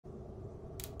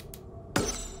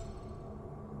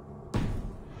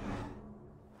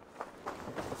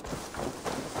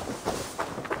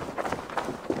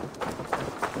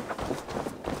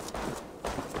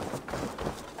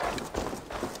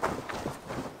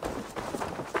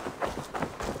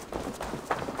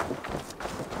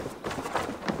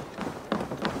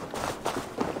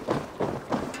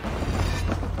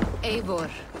Eivor,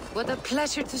 what a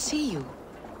pleasure to see you.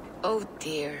 Oh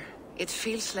dear, it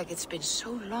feels like it's been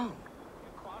so long.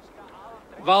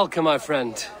 Valka, my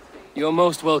friend. You're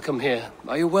most welcome here.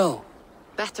 Are you well?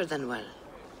 Better than well.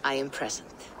 I am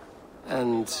present.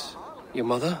 And your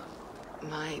mother?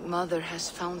 My mother has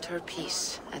found her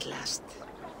peace at last.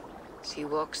 She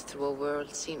walks through a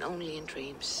world seen only in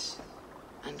dreams,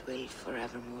 and will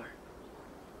forevermore.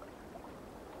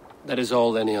 That is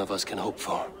all any of us can hope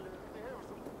for.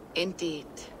 Indeed.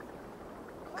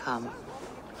 Come.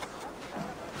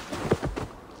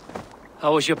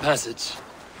 How was your passage?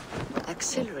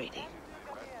 Exhilarating.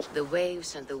 The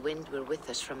waves and the wind were with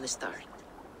us from the start.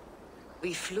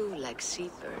 We flew like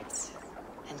seabirds.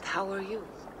 And how are you?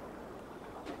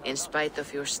 In spite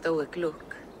of your stoic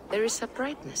look, there is a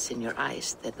brightness in your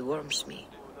eyes that warms me.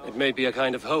 It may be a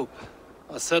kind of hope.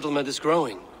 Our settlement is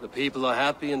growing. The people are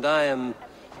happy and I am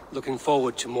looking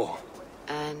forward to more.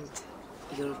 And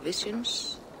your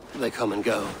visions? They come and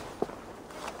go.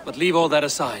 But leave all that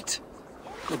aside.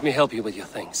 Let me help you with your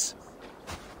things.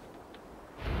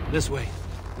 This way.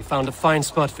 We found a fine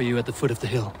spot for you at the foot of the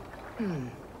hill.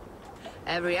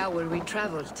 Every hour we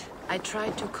traveled, I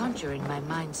tried to conjure in my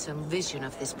mind some vision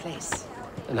of this place.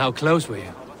 And how close were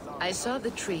you? I saw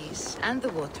the trees, and the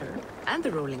water, and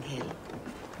the rolling hill.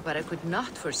 But I could not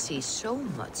foresee so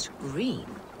much green.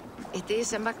 It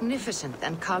is a magnificent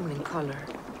and calming color.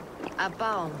 A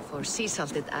balm for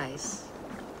sea-salted eyes.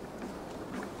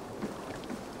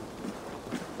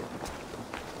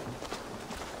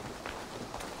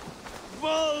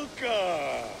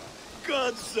 Valka!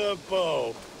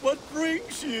 Godsapo! What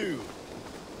brings you?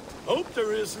 Hope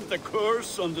there isn't a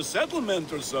curse on the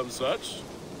settlement or some such.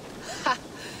 Ha!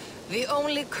 The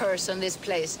only curse on this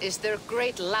place is their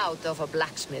great lout of a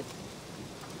blacksmith.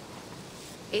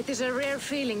 It is a rare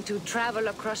feeling to travel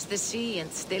across the sea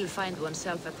and still find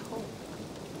oneself at home.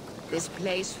 This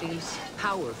place feels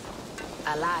powerful,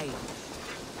 alive.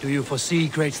 Do you foresee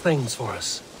great things for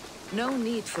us? No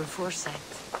need for foresight.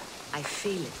 I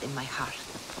feel it in my heart.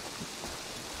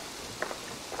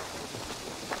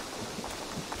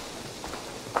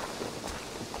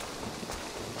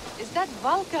 Is that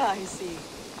Valka I see?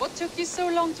 What took you so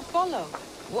long to follow?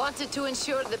 Wanted to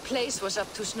ensure the place was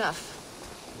up to snuff.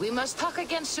 We must talk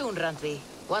again soon, Randvi,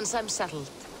 once I'm settled.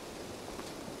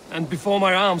 And before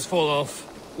my arms fall off,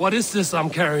 what is this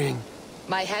I'm carrying?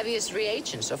 My heaviest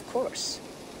reagents, of course.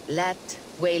 Lead,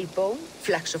 whalebone,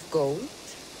 flecks of gold.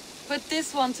 Put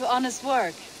this one to honest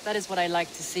work. That is what I like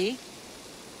to see.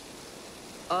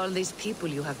 All these people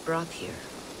you have brought here.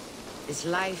 This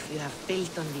life you have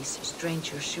built on these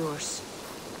stranger shores.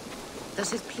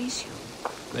 Does it please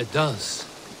you? It does.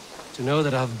 To know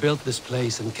that I've built this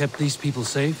place and kept these people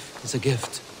safe is a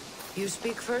gift. You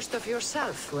speak first of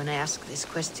yourself when I ask this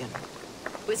question.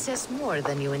 Which says more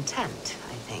than you intend,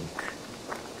 I think.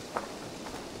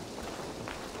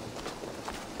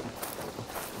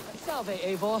 Salve,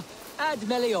 Eivor. Ad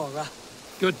Meliora.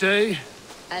 Good day.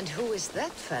 And who is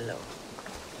that fellow?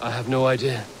 I have no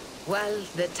idea. Well,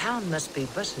 the town must be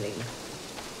bustling.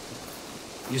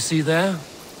 You see there?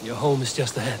 Your home is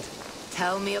just ahead.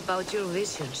 Tell me about your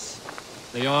visions.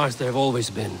 They are as they've always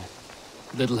been.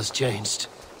 Little has changed,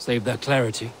 save their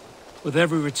clarity. With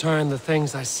every return, the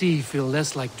things I see feel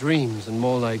less like dreams and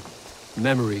more like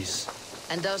memories.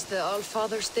 And does the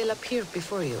Allfather still appear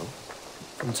before you?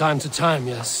 From time to time,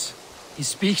 yes. He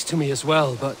speaks to me as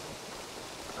well, but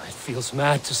it feels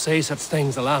mad to say such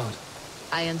things aloud.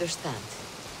 I understand.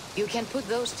 You can put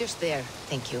those just there,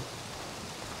 thank you.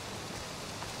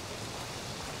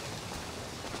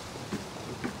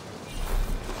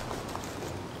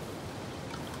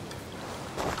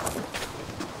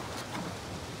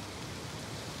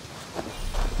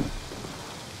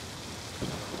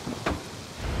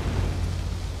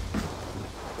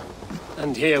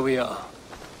 And here we are.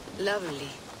 Lovely,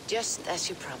 just as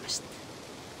you promised.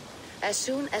 As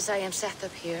soon as I am set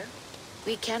up here,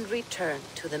 we can return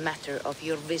to the matter of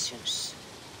your visions.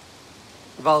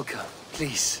 Valka,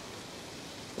 please.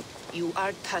 You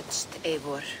are touched,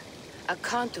 Eivor. A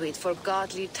conduit for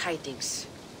godly tidings.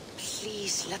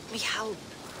 Please, let me help.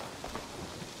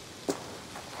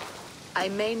 I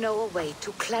may know a way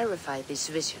to clarify these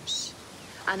visions.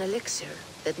 An elixir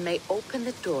that may open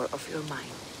the door of your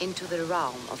mind into the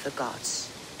realm of the gods.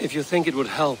 If you think it would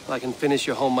help, I can finish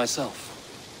your home myself.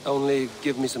 Only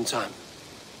give me some time.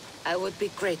 I would be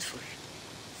grateful.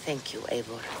 Thank you,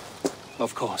 Eivor.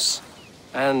 Of course.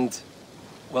 And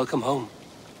welcome home.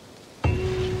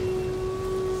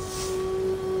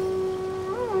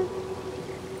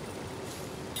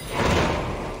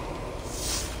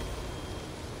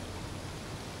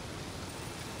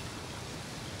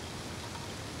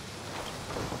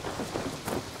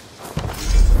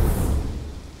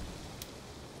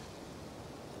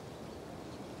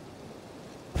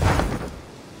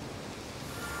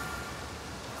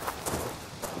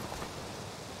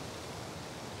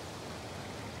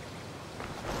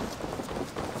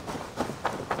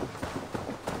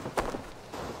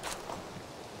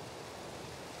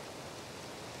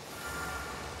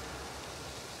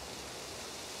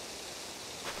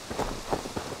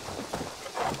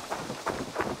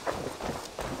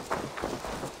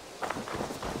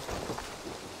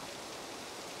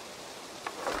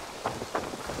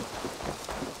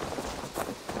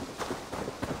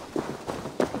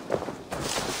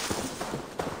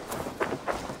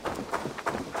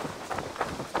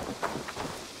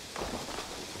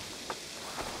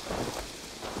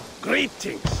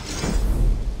 Greetings.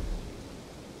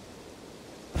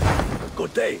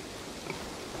 Good day.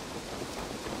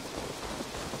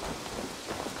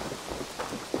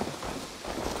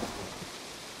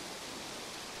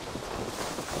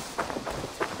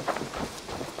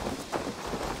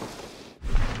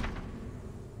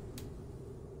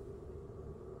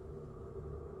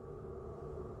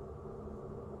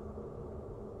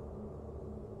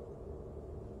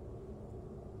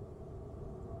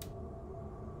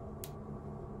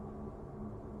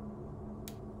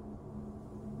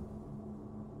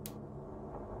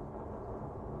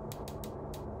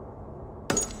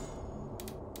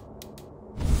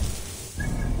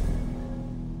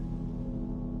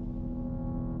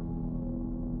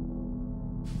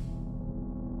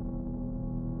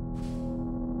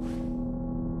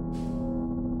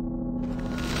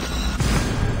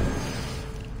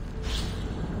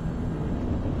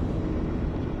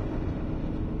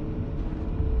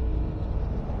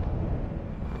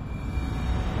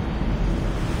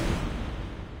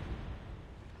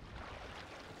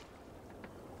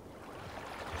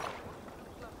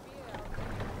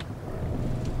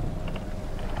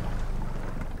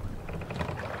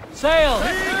 Sail!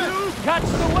 Catch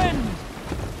the wind!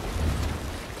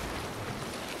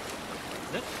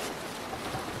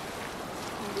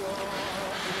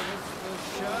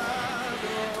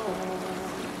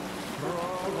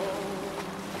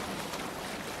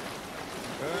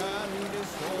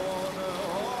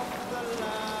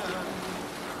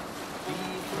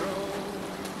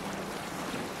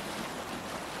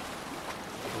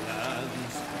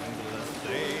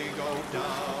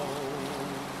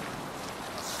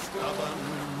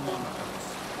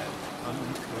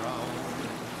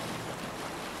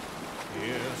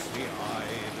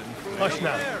 Hush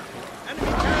now.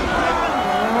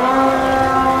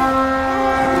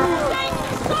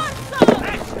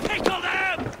 Tickle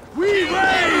them! We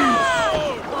raise!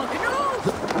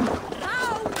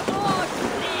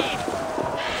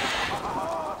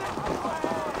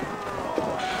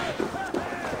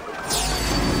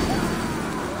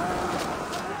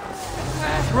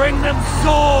 Bring them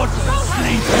swords,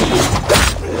 sleepy!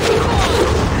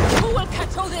 Who will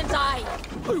catch Odin's eye?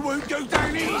 I won't go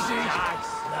down easy.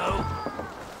 No.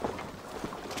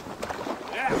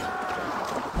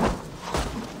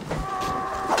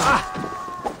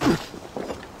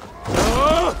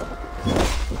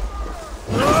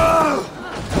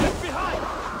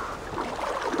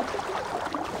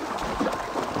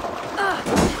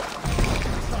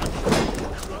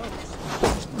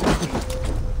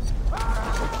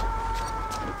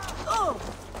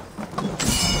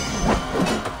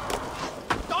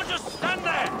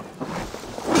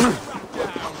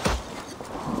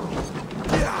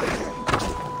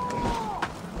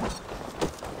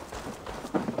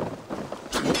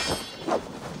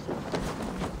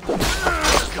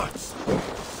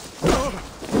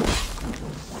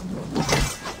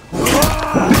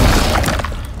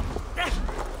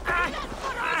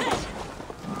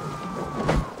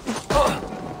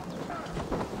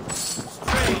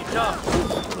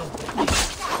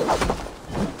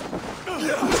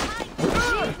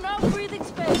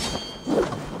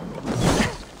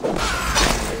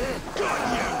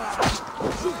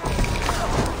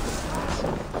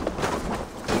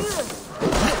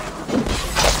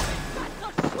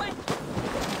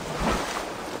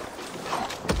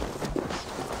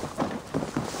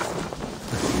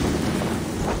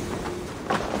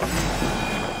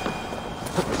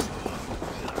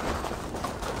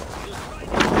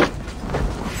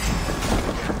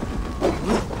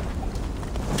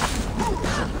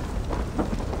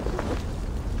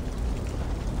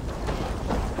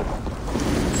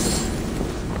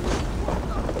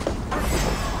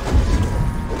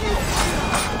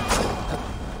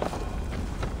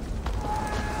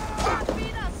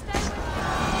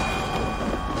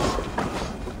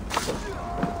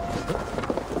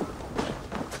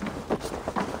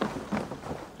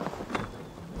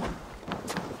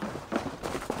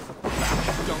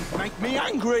 Make me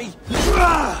angry!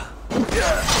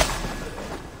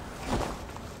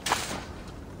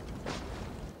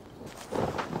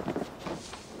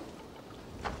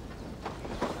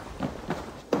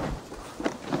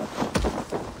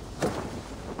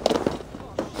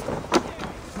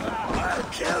 I'll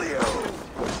kill you!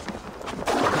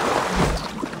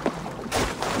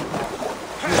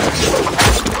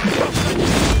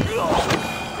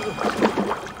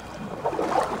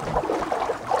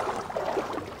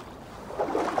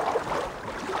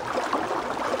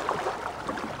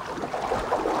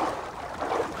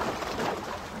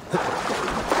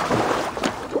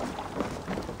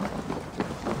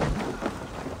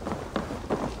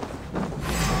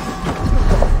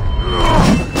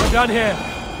 done here.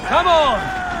 Come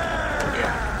on!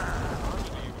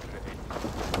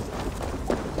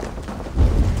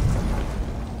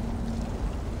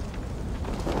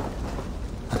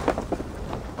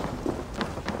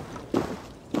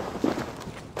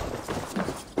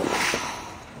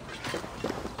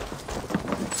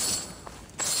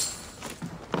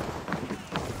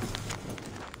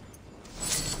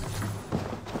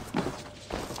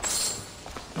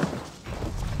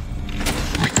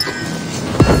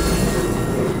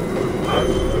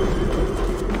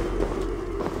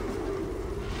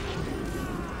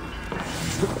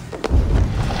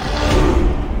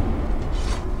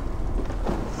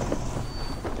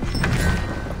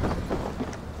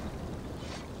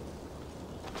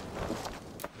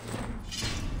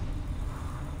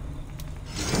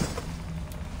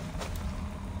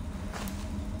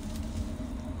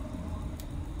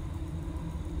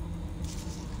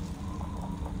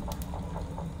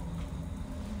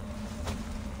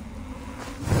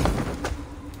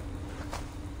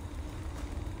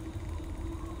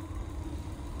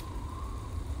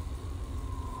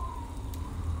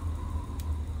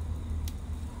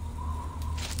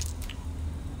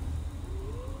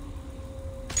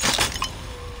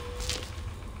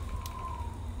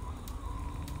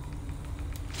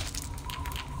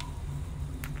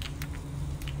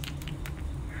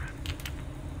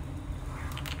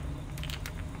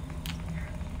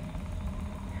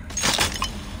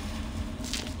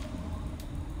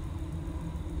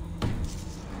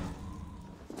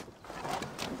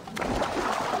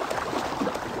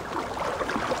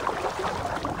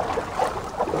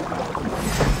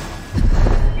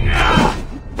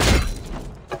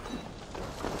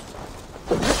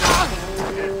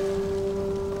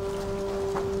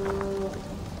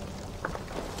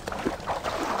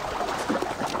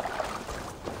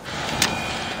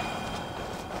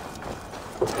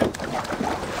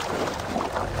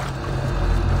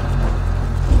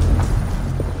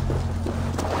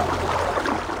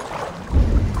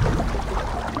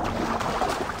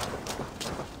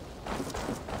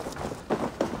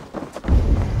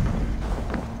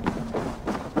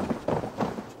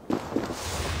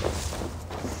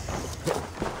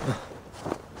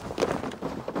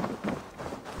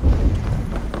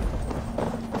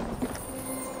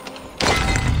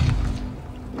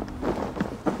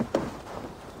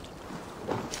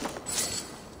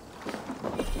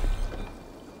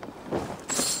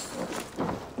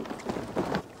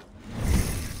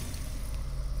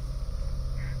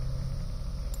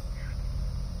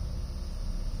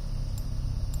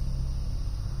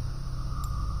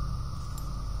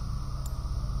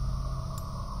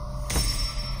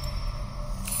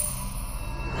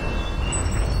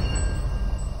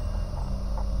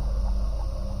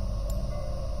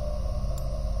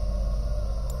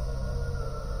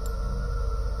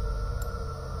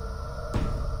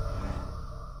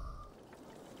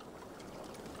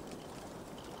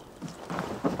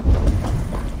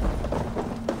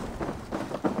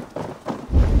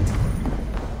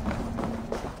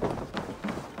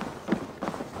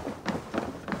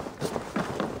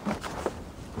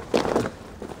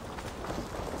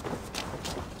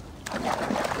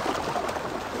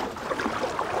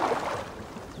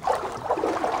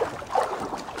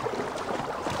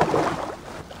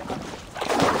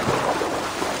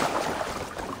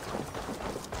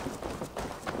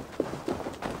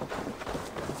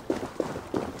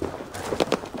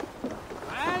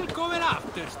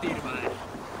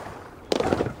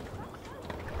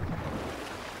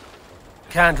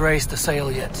 Can't raise the sail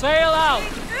yet. Sail out!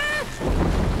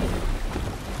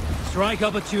 Strike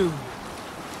up a tune.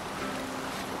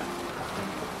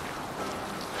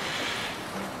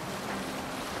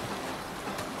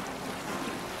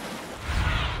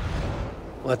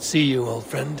 What see you, old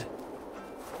friend?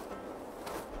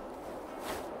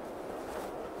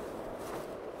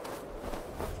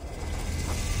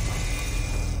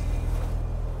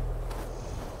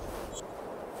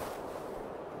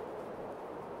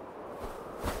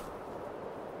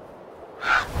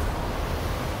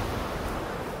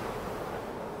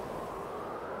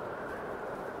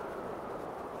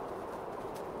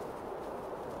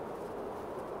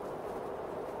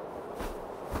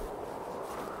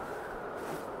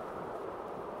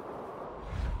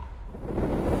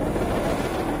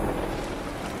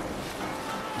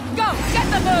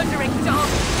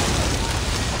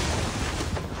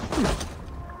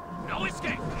 No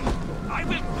escape! I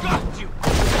will gut you!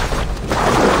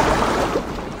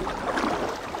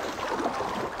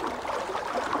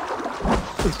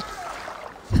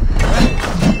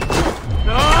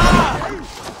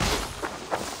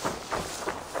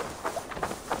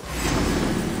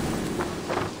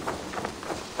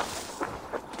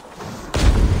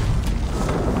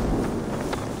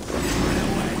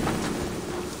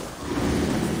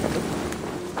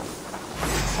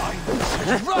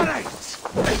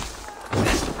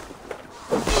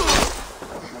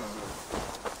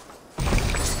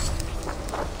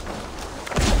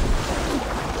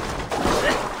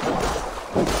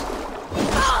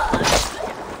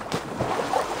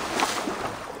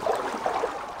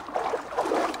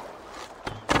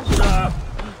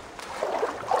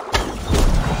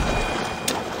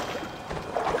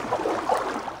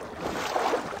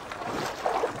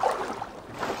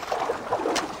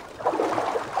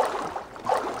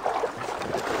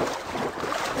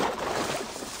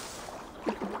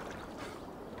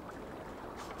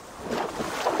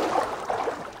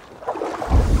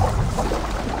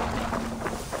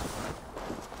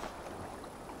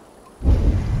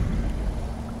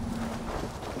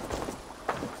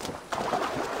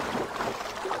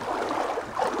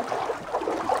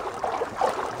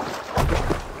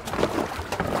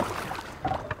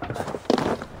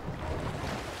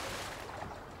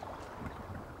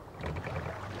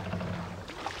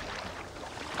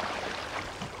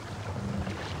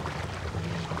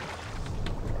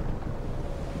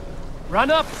 Run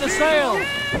up the sail!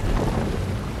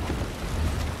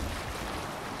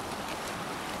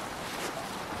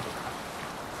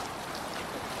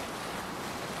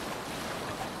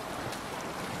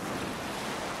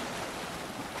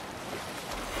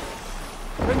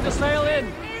 Bring the sail in!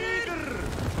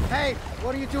 Hey,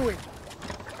 what are you doing?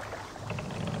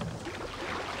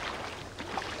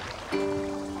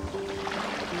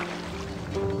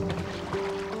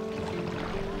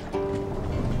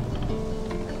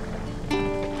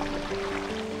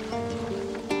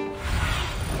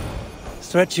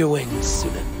 Stretch your wings,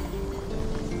 Sunan.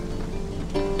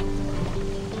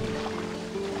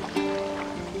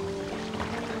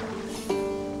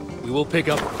 We will pick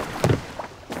up.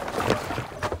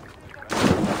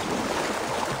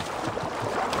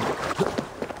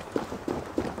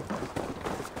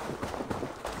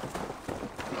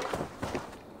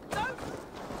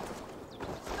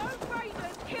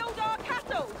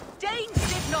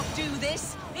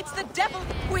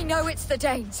 It's the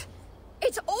Danes.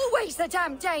 It's always the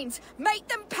damn Danes. Make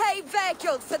them pay their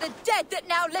guilt for the dead that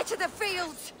now litter the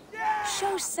fields.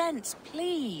 Show sense,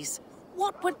 please.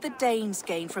 What would the Danes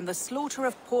gain from the slaughter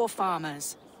of poor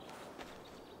farmers?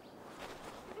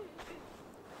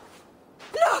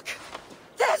 Look!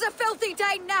 There's a filthy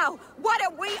Dane now! Why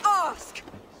don't we ask?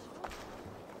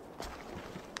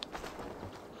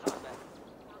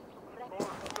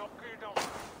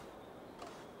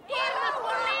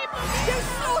 You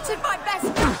slaughtered my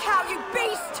best cow, you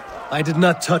beast! I did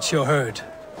not touch your herd.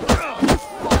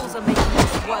 Fools are making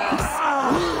this worse.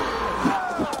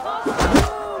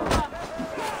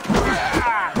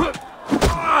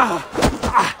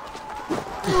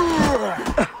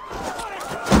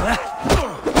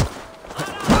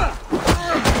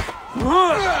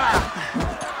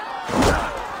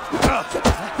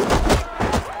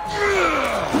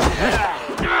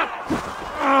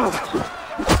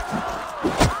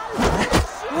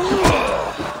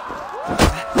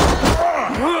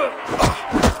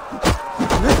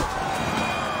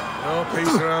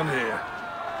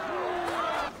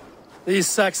 These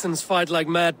Saxons fight like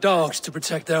mad dogs to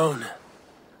protect their own.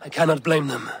 I cannot blame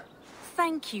them.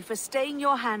 Thank you for staying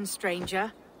your hand,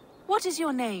 stranger. What is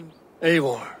your name?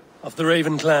 Eivor, of the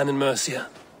Raven clan in Mercia.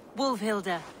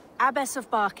 Wolfhilda, Abbess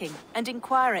of Barking, and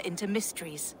Inquirer into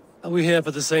mysteries. Are we here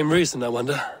for the same reason, I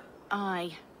wonder?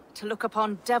 Aye, to look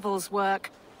upon devil's work.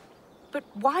 But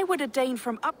why would a Dane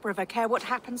from upriver care what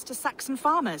happens to Saxon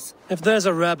farmers? If there's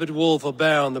a rabid wolf or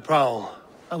bear on the prowl,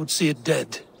 I would see it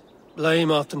dead.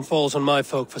 Blame often falls on my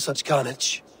folk for such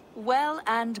carnage. Well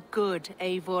and good,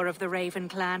 Eivor of the Raven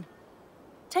clan.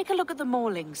 Take a look at the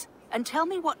maulings, and tell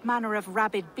me what manner of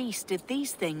rabid beast did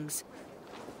these things.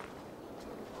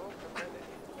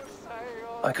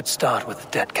 I could start with the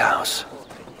dead cows.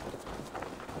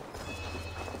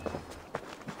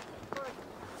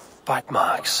 Bite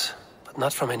marks, but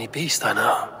not from any beast I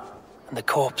know. And the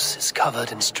corpse is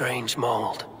covered in strange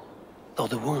mold, though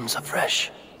the wounds are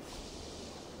fresh.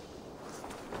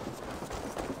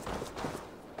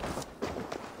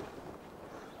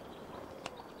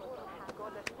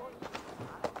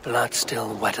 Blood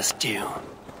still wet as dew.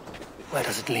 Where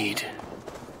does it lead?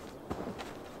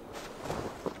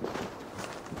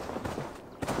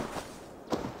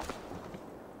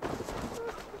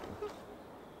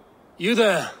 You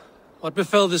there? What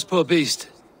befell this poor beast?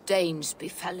 Danes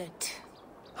befell it.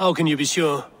 How can you be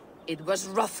sure? It was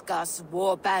Hrothgar's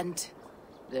war band.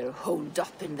 They're holed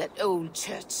up in that old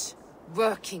church,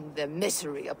 working their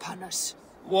misery upon us.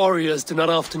 Warriors do not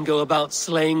often go about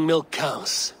slaying milk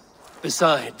cows.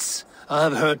 Besides, I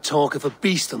have heard talk of a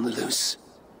beast on the loose.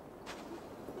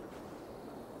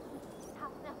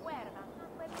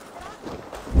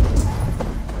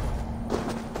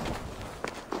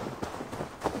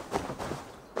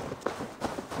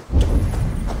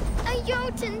 A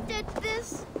Jotun did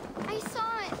this. I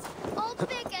saw it. All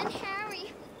big and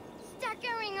hairy.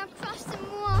 Staggering across the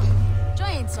moor.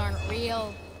 Giants aren't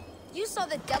real. You saw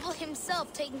the devil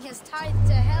himself taking his tithe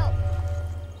to hell.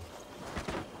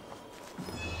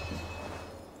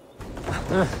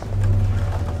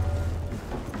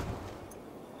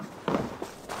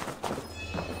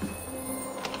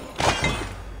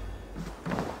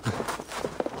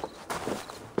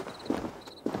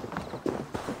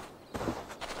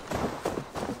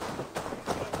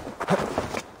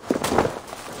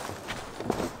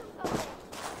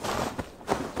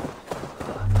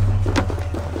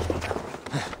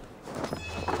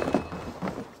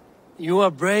 You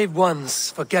are brave ones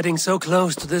for getting so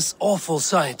close to this awful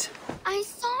sight. I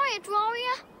saw it,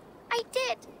 warrior. I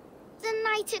did. The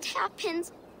night it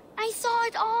happened. I saw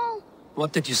it all.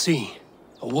 What did you see?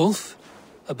 A wolf?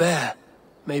 A bear?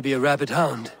 Maybe a rabid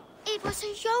hound? It It was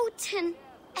a jotun,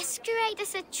 as straight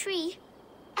as a tree.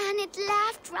 And it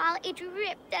laughed while it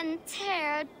ripped and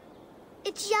teared.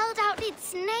 It yelled out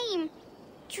its name,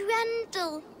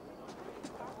 Grendel.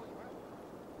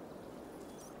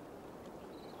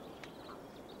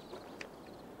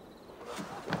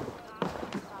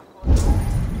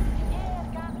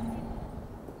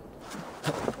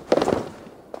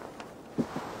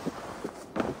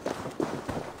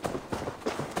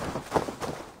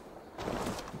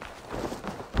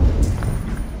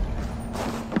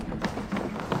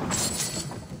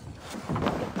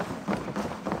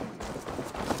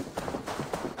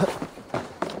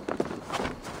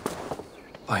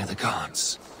 By the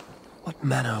gods, what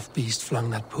manner of beast flung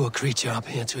that poor creature up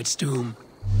here to its doom?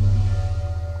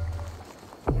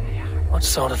 What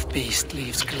sort of beast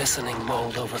leaves glistening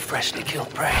mold over freshly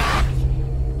killed prey?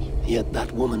 Yet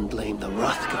that woman blamed the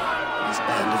Hrothgar and his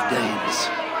band of Danes.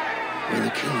 Were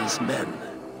the killer's men.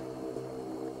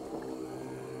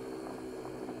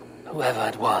 Whoever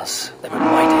it was, they were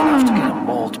mighty enough to get a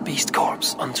mauled beast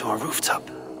corpse onto a rooftop.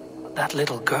 But that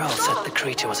little girl said the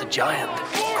creature was a giant,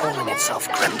 calling itself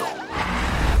Grendel.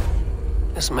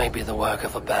 This may be the work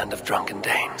of a band of drunken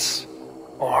Danes.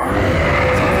 Or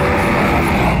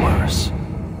worse.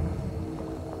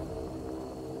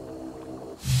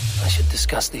 I should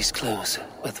discuss these clues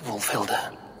with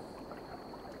Wulfhilda.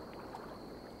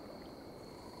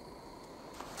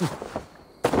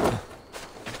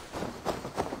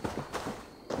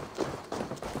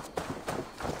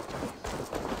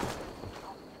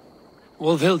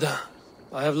 Wulfhilda,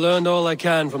 I have learned all I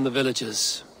can from the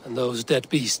villagers and those dead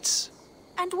beasts.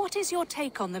 And what is your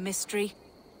take on the mystery?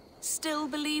 Still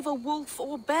believe a wolf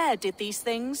or bear did these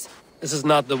things? This is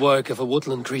not the work of a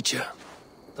woodland creature.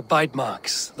 The bite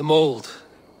marks, the mold,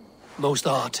 most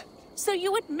art. So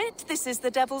you admit this is the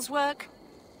devil's work?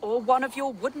 Or one of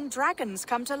your wooden dragons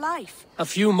come to life? A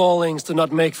few maulings do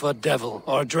not make for a devil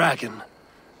or a dragon.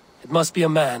 It must be a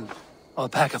man, or a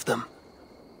pack of them.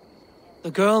 The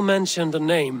girl mentioned a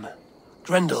name.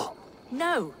 Grendel.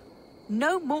 No.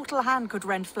 No mortal hand could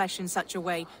rend flesh in such a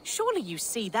way. Surely you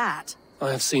see that. I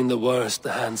have seen the worst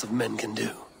the hands of men can do.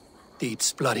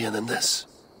 Deeds bloodier than this.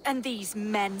 And these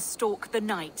men stalk the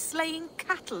night, slaying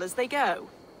cattle as they go.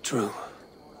 True.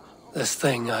 This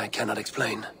thing I cannot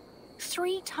explain.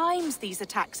 3 times these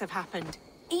attacks have happened.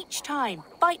 Each time,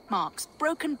 bite marks,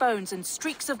 broken bones, and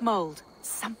streaks of mold.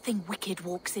 Something wicked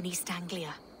walks in East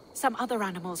Anglia. Some other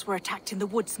animals were attacked in the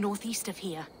woods northeast of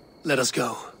here. Let us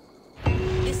go.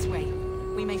 This way.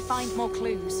 We may find more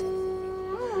clues.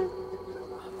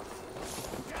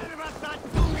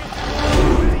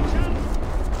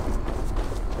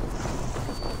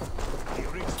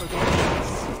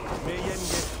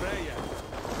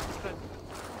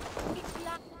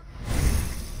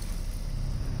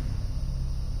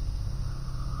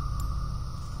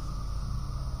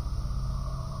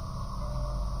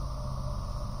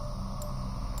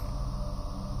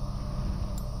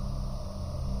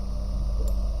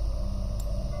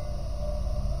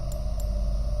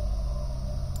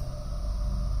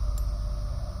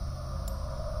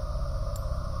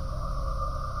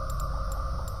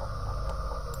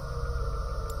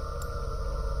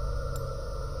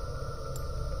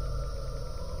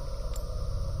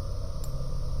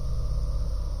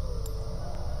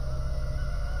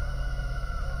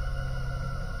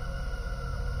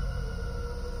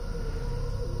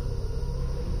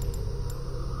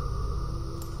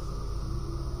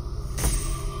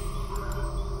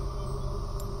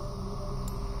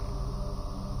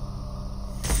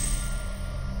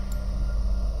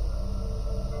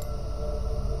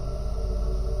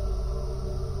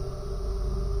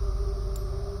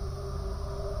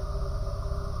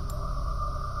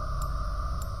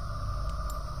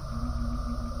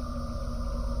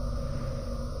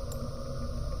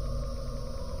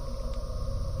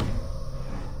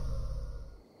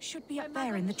 Should be up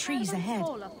there in the trees ahead.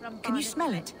 Can you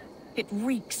smell it? It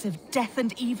reeks of death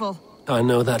and evil. I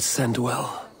know that scent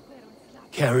well.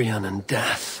 Carrion and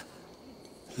death.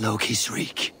 Loki's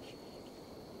reek.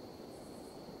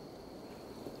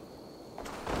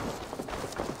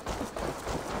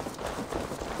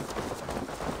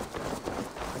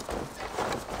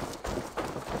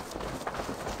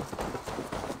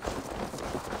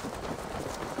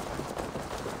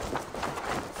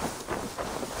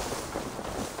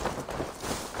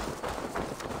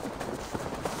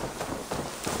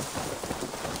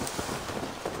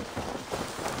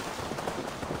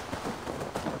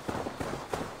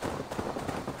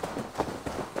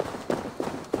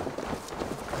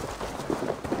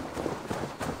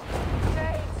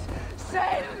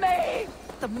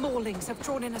 The Maulings have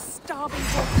drawn in a starving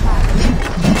wolf.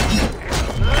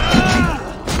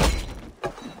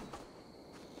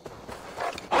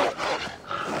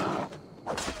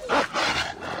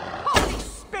 Holy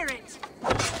Spirit!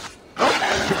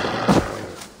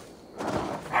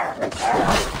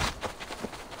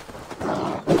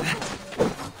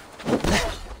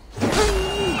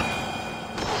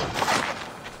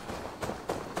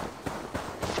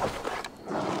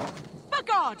 For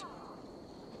God!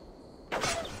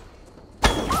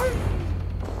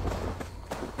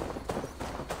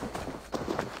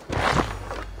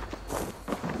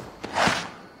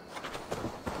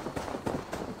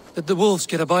 Did the wolves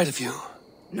get a bite of you?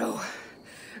 No,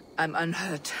 I'm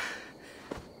unhurt.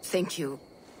 Thank you,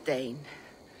 Dane.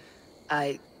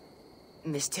 I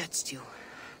misjudged you.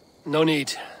 No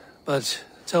need. But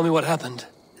tell me what happened.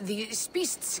 These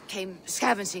beasts came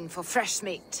scavenging for fresh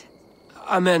meat.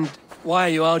 I meant, why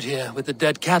are you out here with the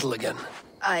dead cattle again?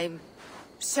 I'm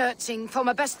searching for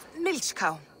my best milch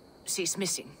cow. She's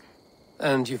missing.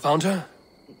 And you found her?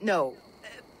 No,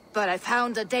 but I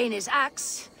found a Danish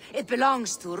axe. It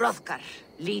belongs to Hrothgar,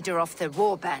 leader of the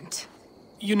warband.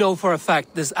 You know for a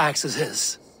fact this axe is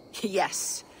his?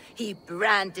 Yes, he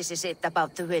brandishes it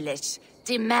about the village,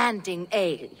 demanding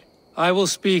ale. I will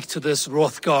speak to this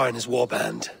Hrothgar and his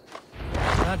warband.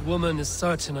 That woman is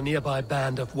certain a nearby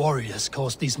band of warriors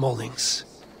caused these maulings.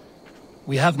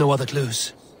 We have no other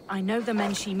clues. I know the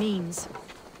men she means.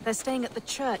 They're staying at the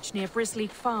church near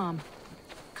Brisleek Farm.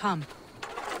 Come,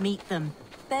 meet them.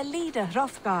 Their leader,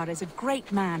 Hrothgar, is a great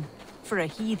man. For a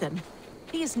heathen.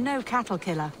 He is no cattle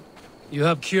killer. You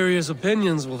have curious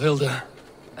opinions, Wolfhilda.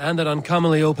 And an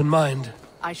uncommonly open mind.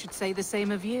 I should say the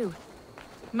same of you.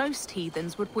 Most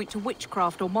heathens would point to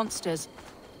witchcraft or monsters.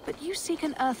 But you seek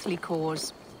an earthly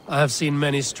cause. I have seen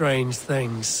many strange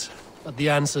things. But the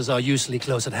answers are usually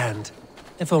close at hand.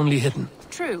 If only hidden.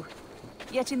 True.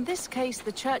 Yet in this case,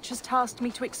 the Church has tasked me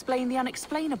to explain the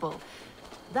unexplainable.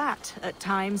 That, at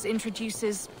times,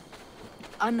 introduces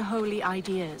unholy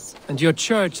ideas. And your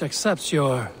church accepts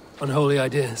your unholy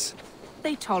ideas?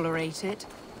 They tolerate it.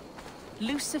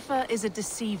 Lucifer is a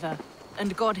deceiver,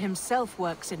 and God himself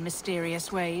works in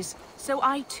mysterious ways. So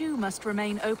I too must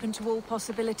remain open to all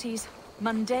possibilities,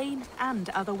 mundane and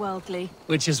otherworldly.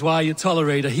 Which is why you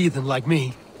tolerate a heathen like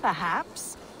me.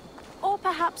 Perhaps. Or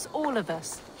perhaps all of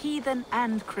us, heathen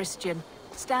and Christian,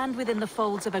 stand within the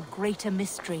folds of a greater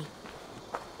mystery.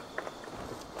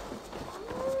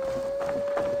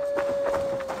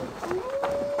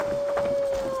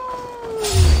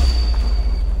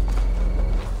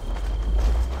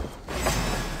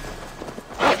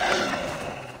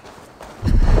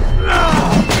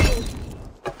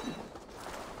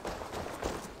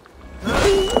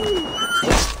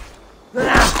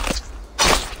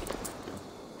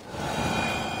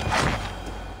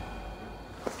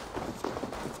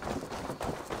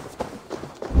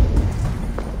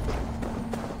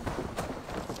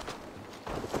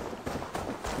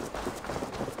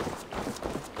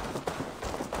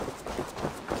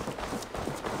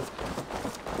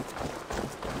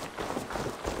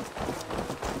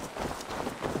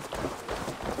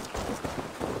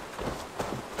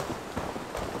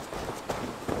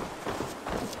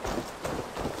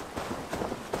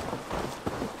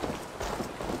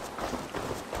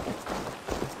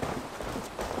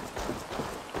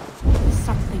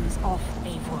 Something's off,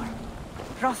 Eivor.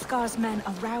 Hrothgar's men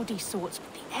are rowdy sorts,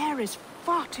 but the air is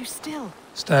far too still.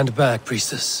 Stand back,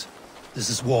 priestess. This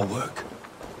is war work.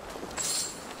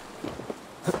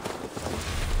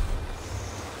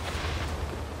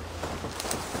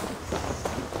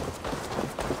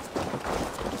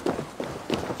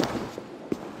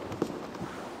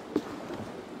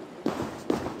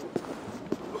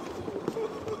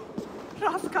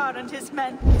 Hrothgar and his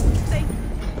men,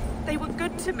 they were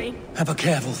good to me. Have a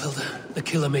care, Wolfhilda. The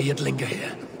killer may yet linger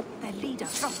here. Their leader,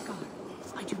 Hrothgar.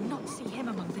 I do not see him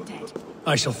among the dead.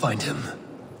 I shall find him.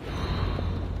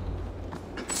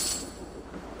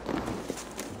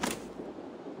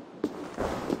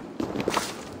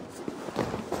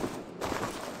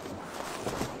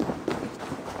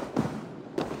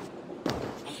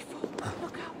 Eivor,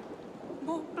 look out.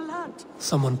 More blood.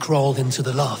 Someone crawled into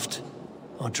the loft.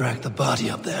 Or dragged the body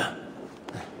up there.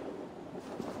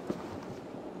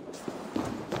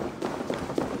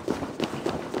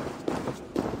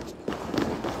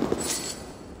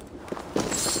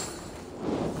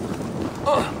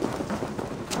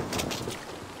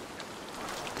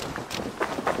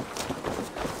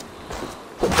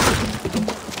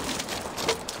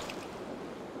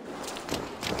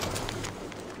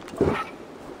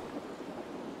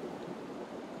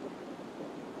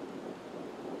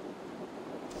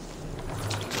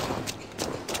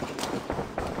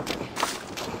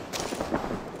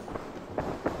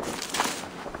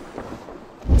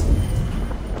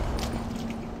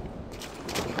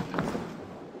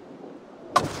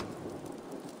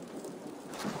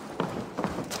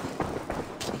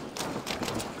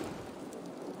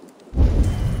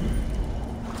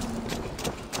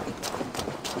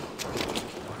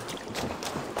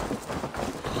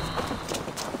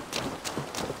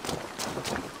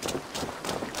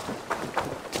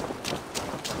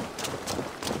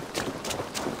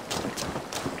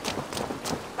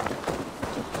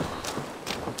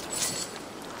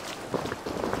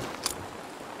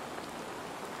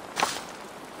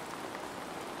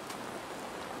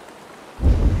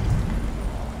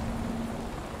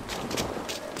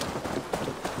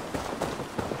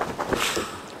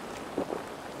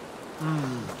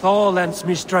 Thor lends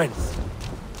me strength.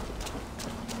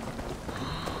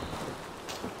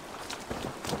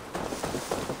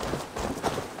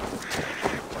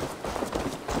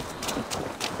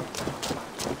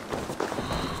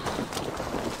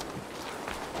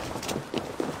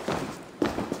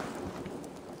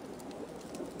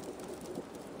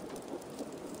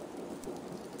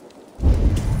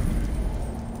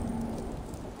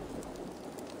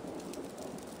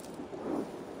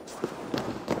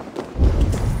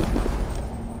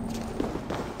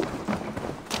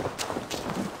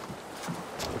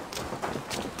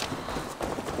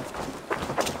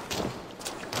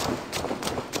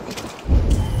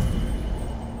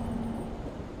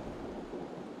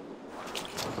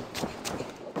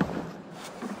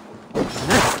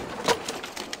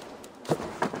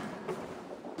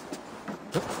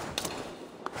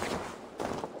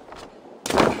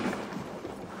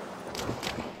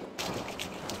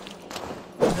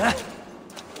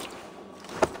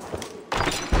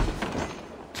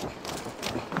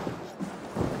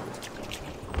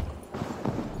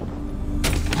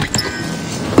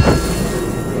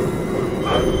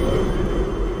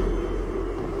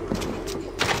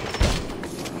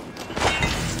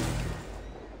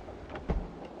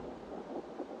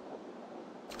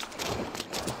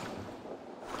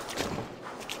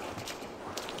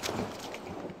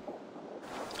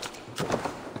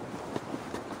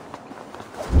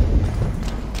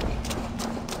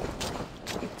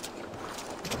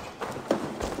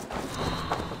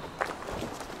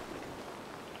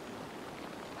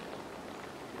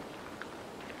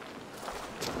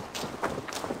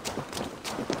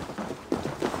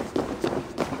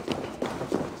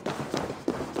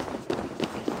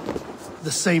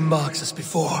 The same marks as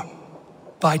before.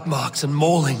 Bite marks and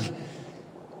mauling.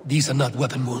 These are not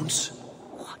weapon wounds.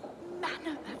 What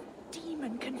manner of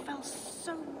demon can fell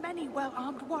so many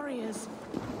well-armed warriors?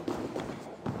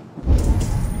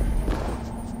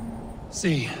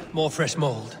 See, more fresh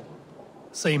mold.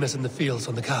 Same as in the fields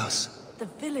on the cows. The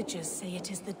villagers say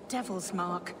it is the devil's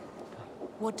mark.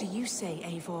 What do you say,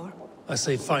 Eivor? I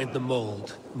say find the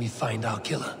mold, we find our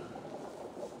killer.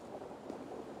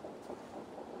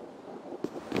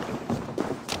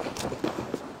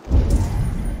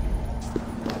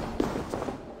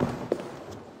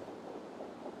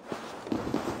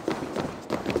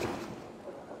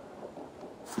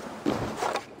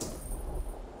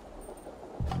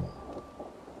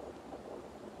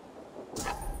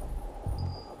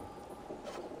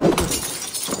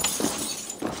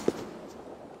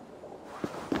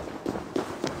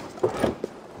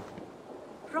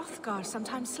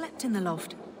 Sometimes slept in the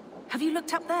loft. Have you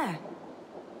looked up there?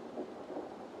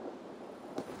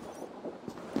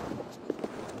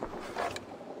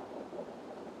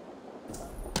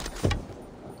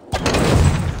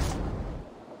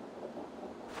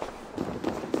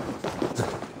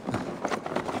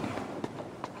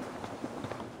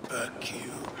 Back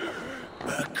you.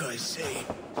 Back, I say.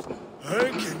 I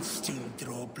can still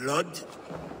draw blood.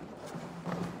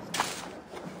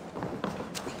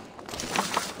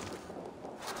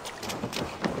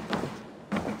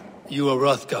 You are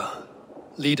Hrothgar,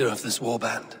 leader of this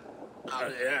warband. I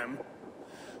am.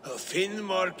 A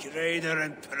Finnmark raider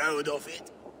and proud of it.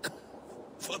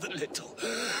 For the little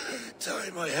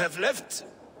time I have left.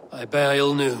 I bear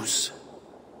ill news.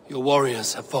 Your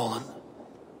warriors have fallen.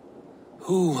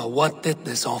 Who or what did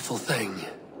this awful thing?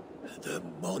 The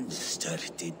monster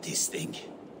did this thing.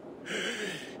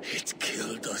 It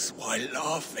killed us while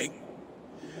laughing.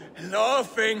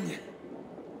 Laughing!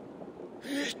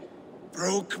 It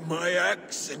broke my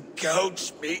axe and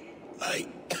gouged me. I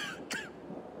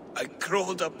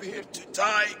crawled up here to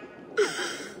die.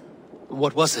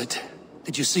 What was it?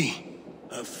 Did you see?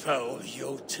 A foul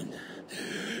Jotun.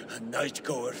 A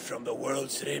night-goer from the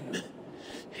world's rim.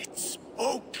 It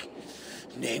spoke.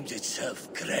 Named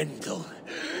itself Grendel.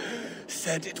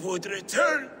 Said it would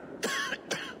return.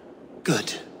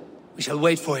 Good. We shall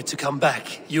wait for it to come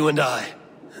back, you and I.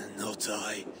 Not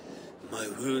I. My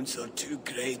wounds are too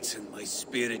great and my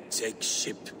spirit takes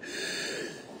ship.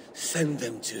 Send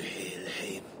them to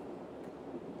Helheim.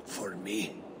 For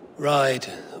me. Ride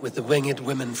with the winged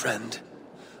women friend.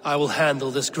 I will handle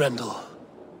this Grendel.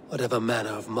 Whatever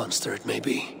manner of monster it may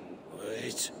be.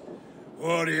 Wait.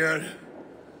 Warrior.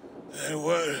 There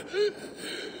were...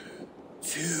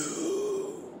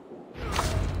 two.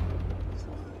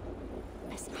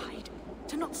 Let's hide.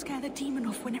 Do not scare the demon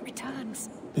off when it returns.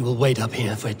 We will wait up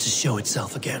here for it to show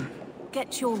itself again.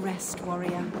 Get your rest,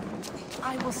 warrior.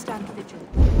 I will stand vigil.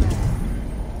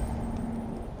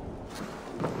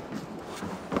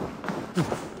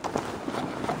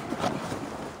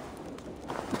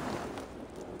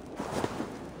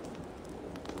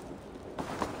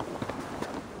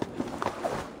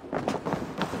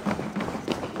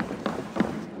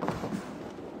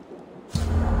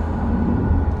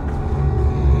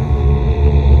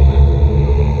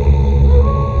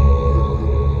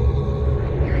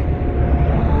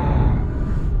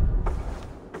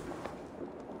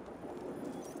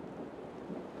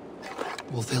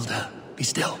 Wolfilda, be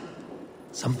still.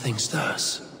 Something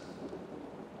stirs.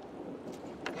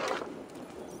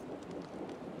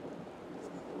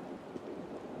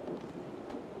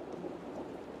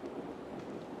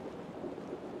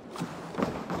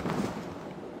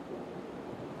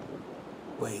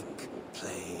 Wake,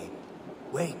 play.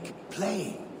 Wake,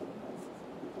 play.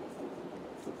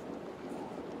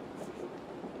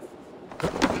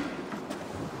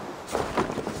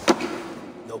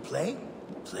 No play?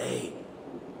 Play.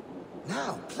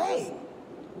 Now, play.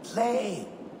 Play.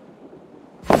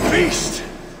 Beast!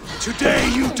 Today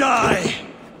you die!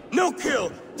 No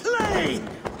kill! Play!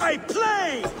 I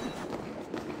play!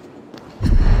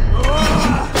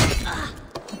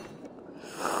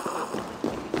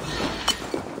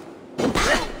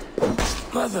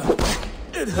 Mother,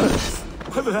 it hurts.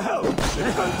 What the hell?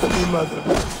 It hurts me, Mother.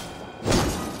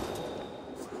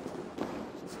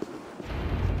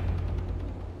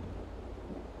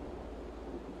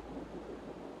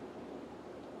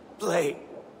 Play.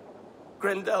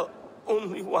 Grendel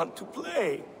only want to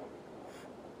play.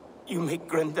 You make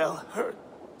Grendel hurt.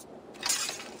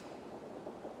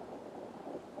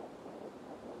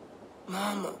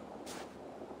 Mama,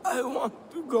 I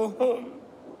want to go home.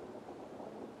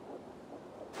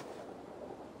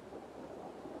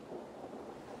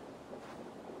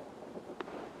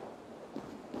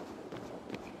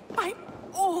 By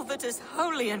all that is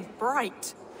holy and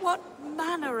bright, what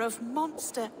manner of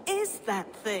monster is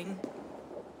that thing?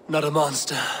 Not a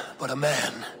monster, but a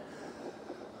man.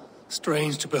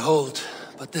 Strange to behold,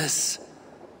 but this...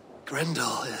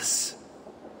 Grendel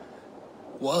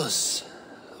was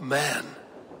a man.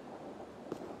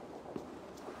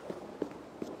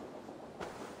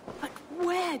 But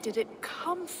where did it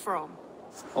come from?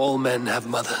 All men have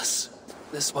mothers.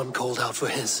 This one called out for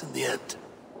his in the end.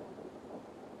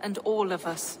 And all of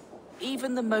us,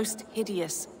 even the most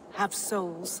hideous, have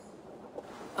souls.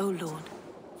 O Lord,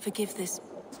 forgive this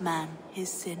man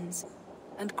his sins,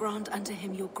 and grant unto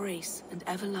him your grace and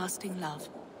everlasting love.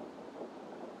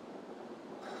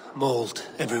 Mold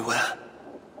everywhere.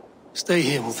 Stay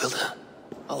here, Wolfilda.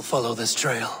 I'll follow this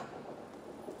trail.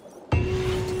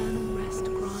 Eternal rest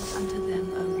grant unto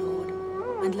them, O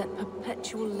Lord, and let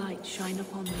perpetual light shine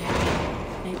upon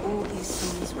them. May all these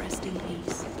souls rest in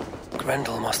peace.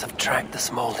 Grendel must have tracked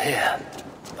this mold here,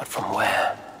 but from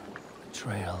where? The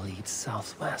trail leads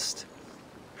southwest.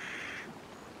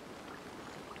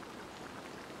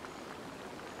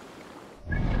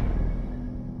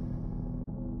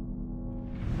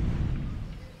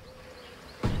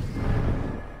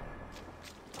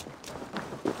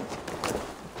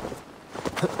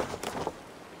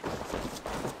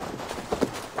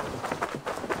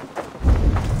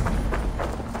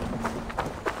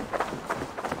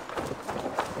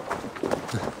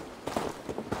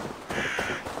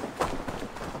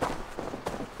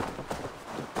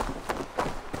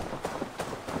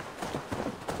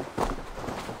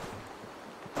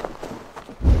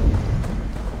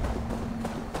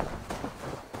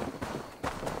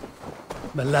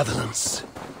 Malevolence.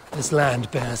 This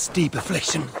land bears deep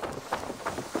affliction.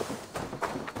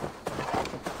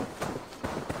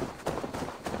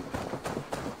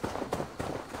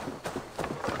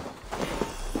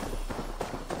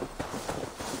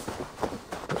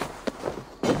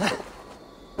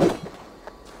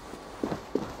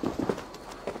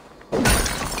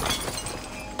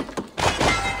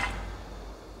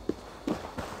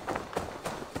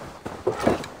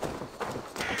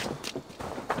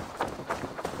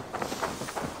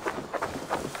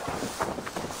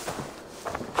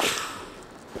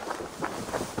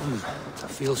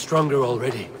 I feel stronger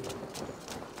already.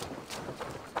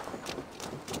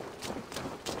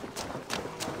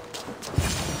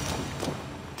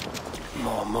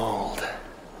 More mold.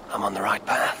 I'm on the right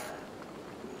path.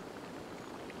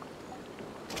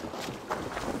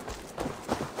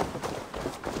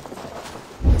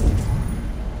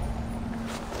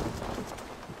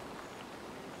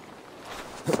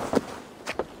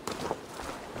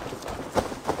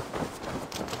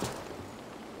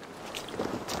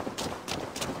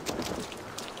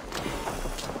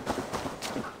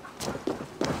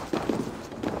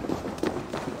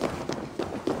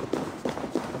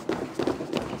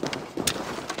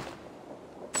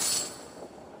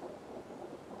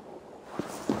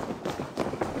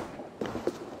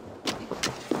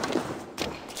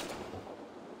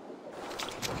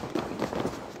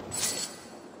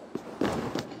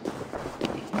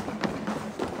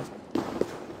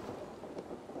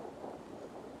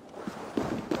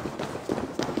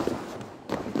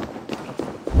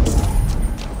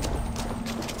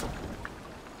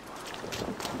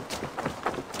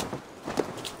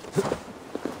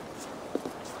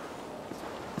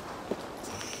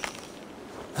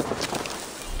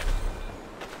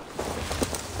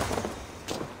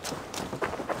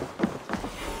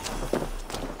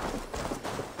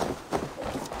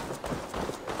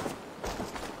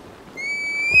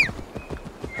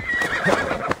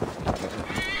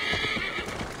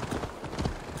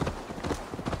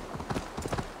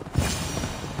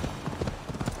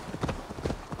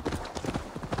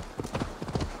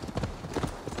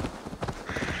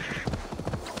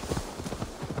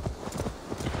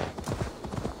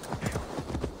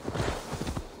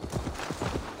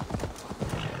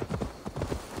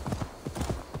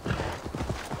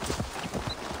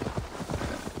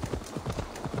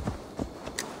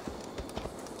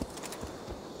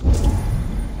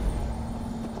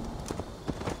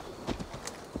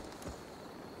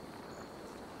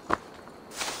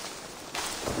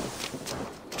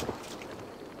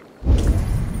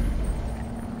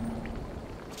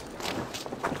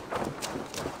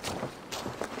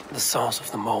 source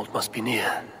of the mold must be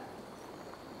near.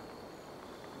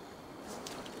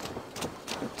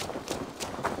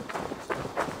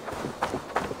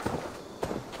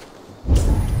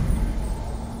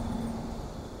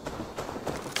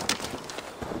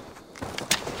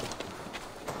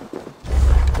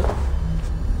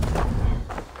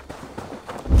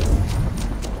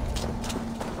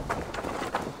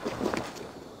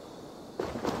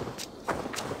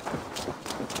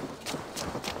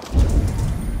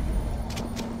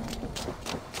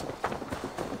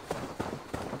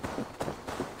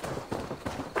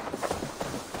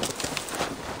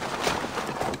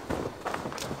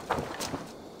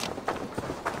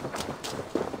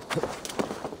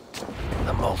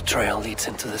 Trail leads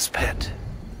into this pit.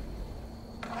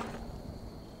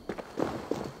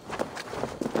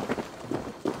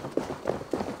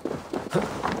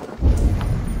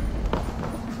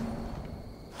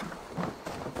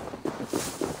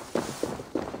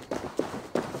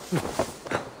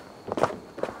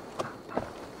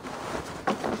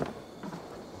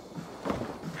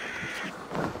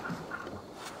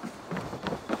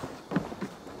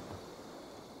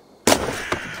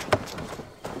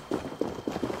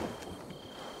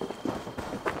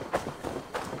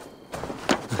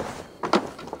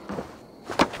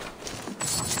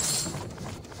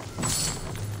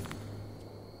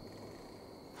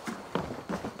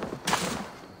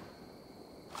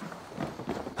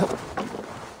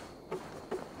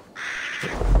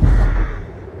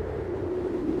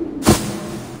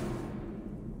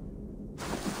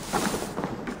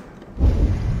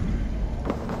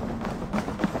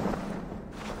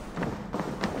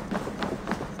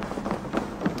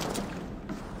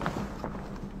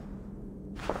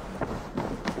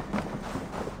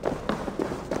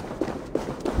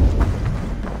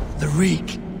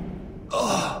 Reek.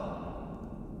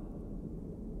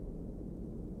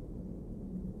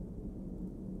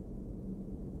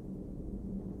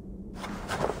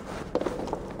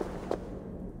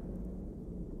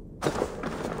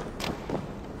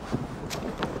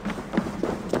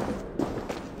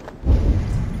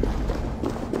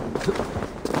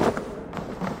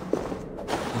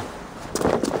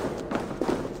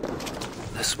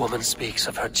 This woman speaks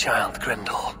of her child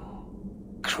Grendel.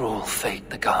 Cruel fate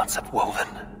the gods have woven.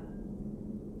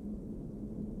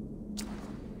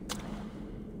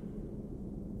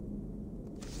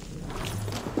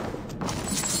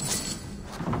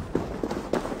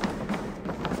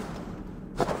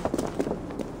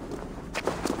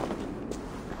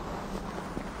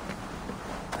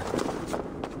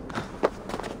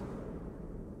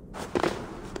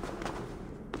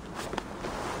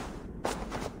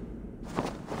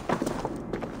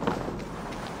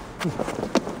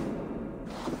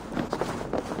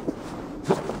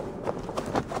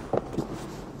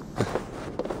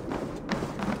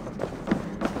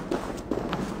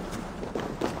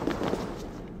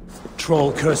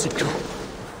 Troll, cursed troll.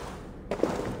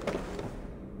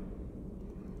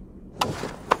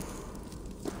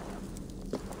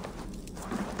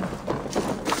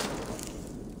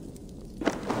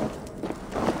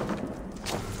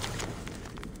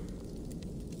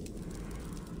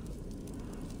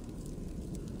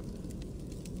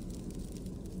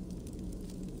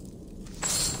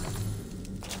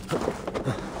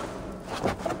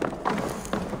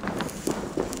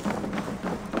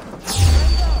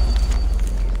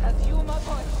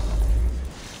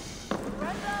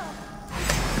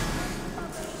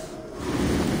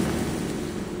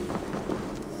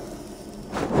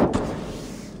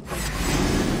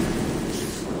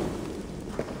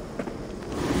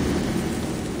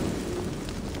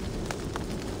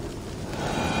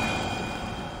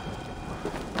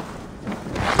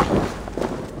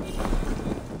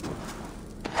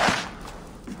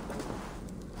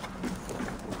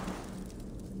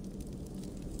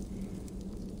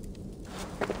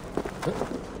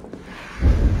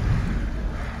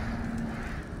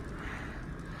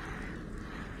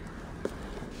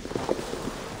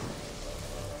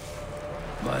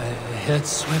 My head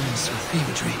swims with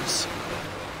fever dreams.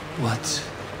 What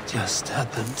just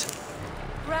happened?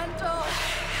 Grendel!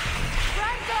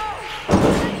 Grendel!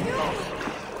 Is it you?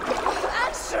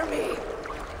 Answer me!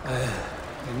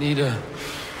 I need a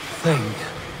thing.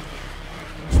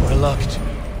 For a locked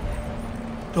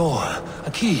door.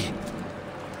 A key.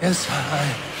 Yes,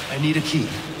 I need a key.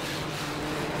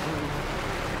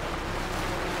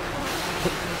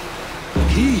 A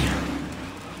key!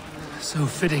 So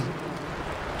fitting.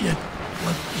 Yet,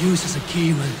 what use is a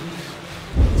key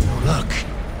with no luck?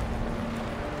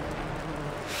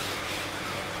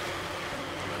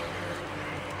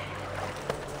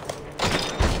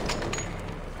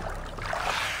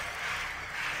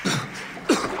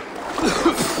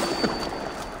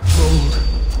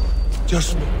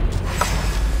 Just... You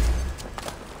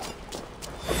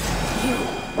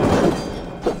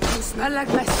smell like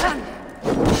my son.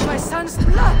 My son's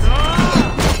blood.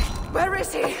 Where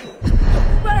is he?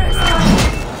 Where is he?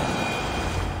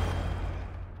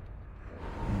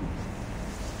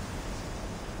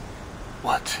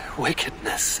 What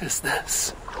wickedness is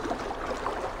this?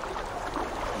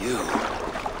 You.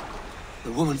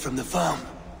 The woman from the farm.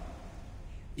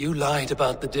 You lied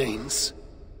about the Danes.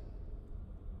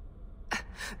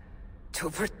 To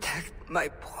protect my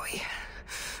boy.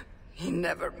 He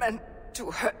never meant to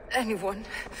hurt anyone.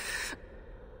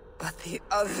 But the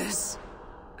others,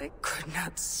 I could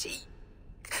not see.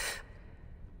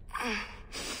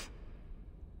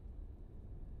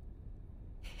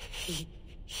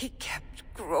 He kept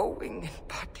growing in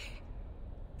body,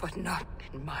 but not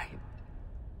in mind.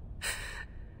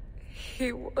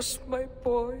 He was my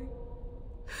boy.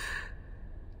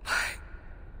 My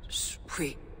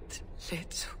sweet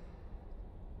little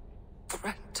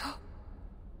Grendel.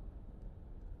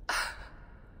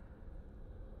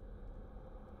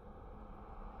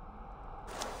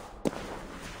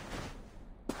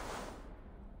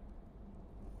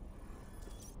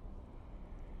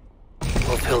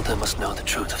 Hilda must know the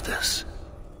truth of this.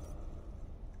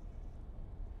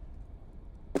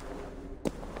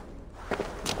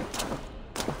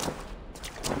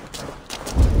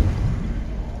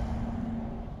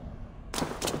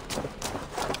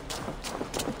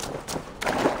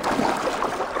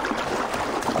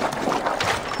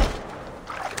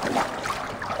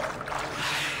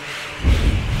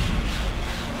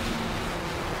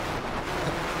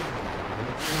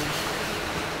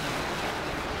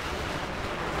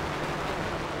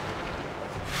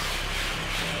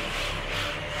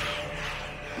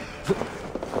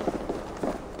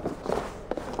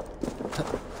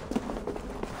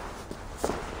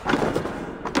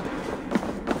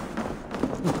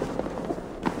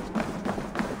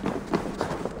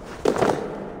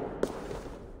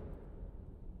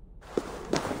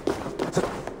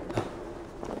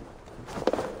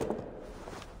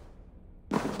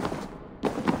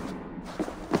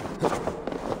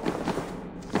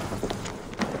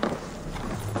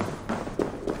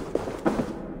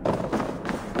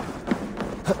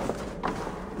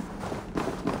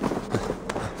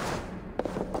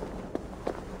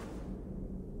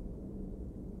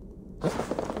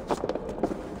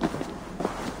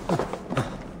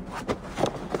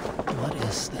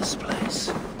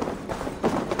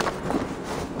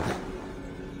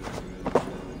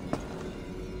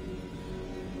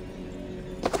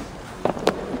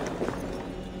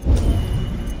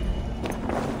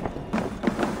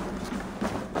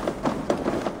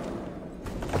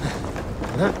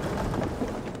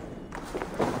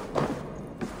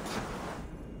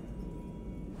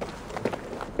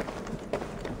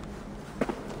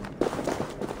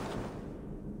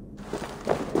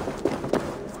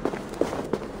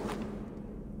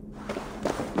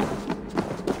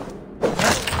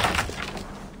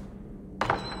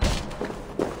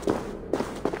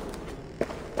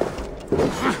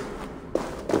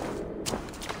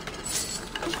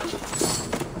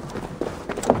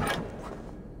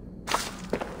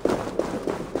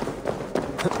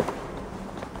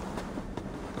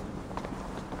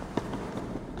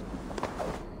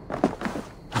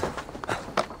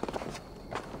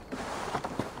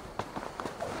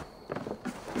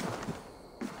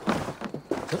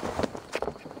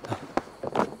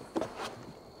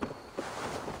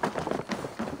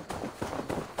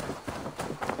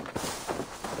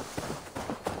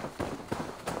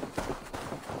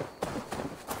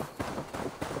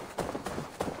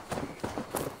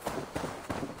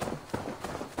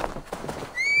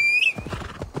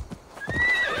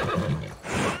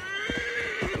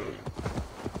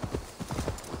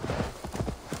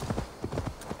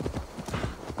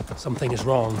 Something is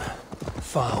wrong.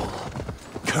 Foul.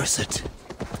 Curse it.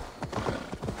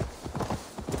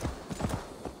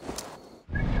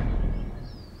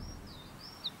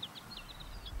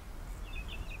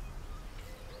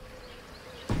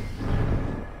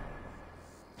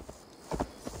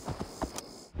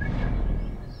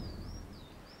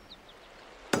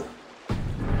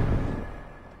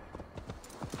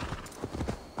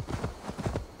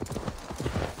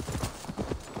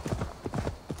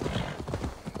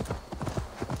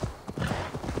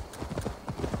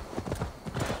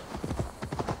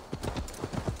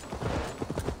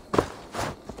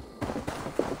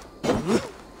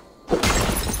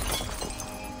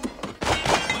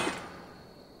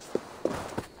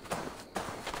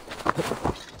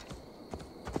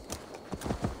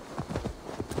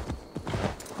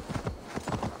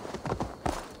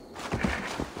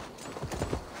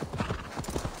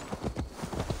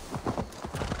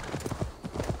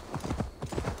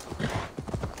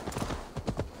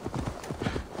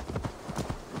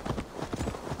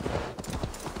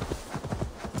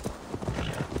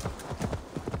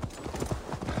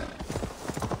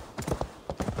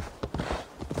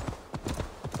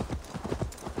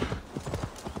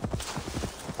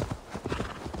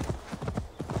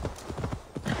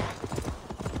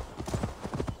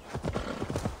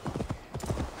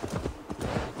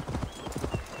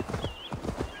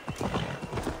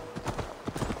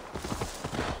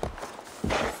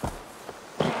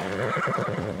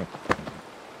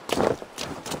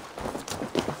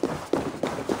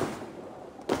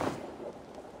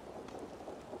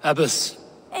 Abbess.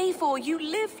 Eivor, you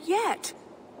live yet.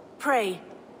 Pray,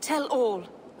 tell all.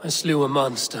 I slew a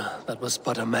monster that was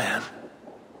but a man.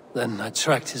 Then I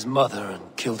tracked his mother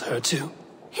and killed her too.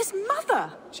 His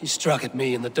mother? She struck at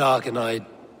me in the dark and I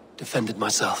defended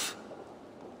myself.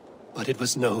 But it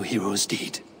was no hero's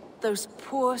deed. Those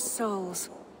poor souls.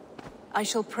 I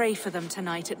shall pray for them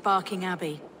tonight at Barking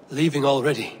Abbey. Leaving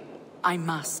already? I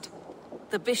must.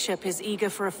 The bishop is eager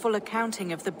for a full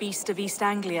accounting of the Beast of East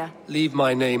Anglia. Leave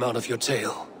my name out of your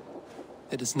tale.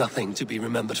 It is nothing to be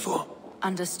remembered for.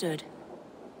 Understood.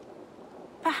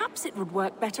 Perhaps it would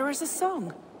work better as a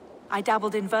song. I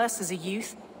dabbled in verse as a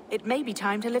youth. It may be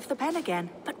time to lift the pen again.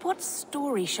 But what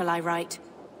story shall I write?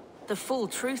 The full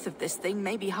truth of this thing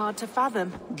may be hard to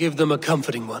fathom. Give them a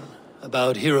comforting one,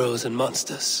 about heroes and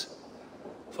monsters.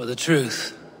 For the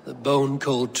truth, the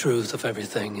bone-cold truth of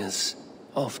everything is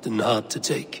often hard to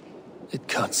take. It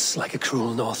cuts like a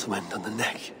cruel north wind on the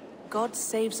neck. God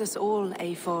saves us all,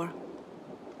 Eivor.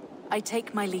 I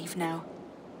take my leave now,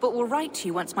 but will write to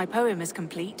you once my poem is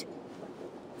complete.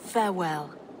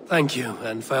 Farewell. Thank you,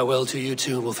 and farewell to you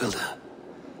too, Wolfilda.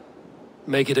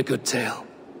 Make it a good tale.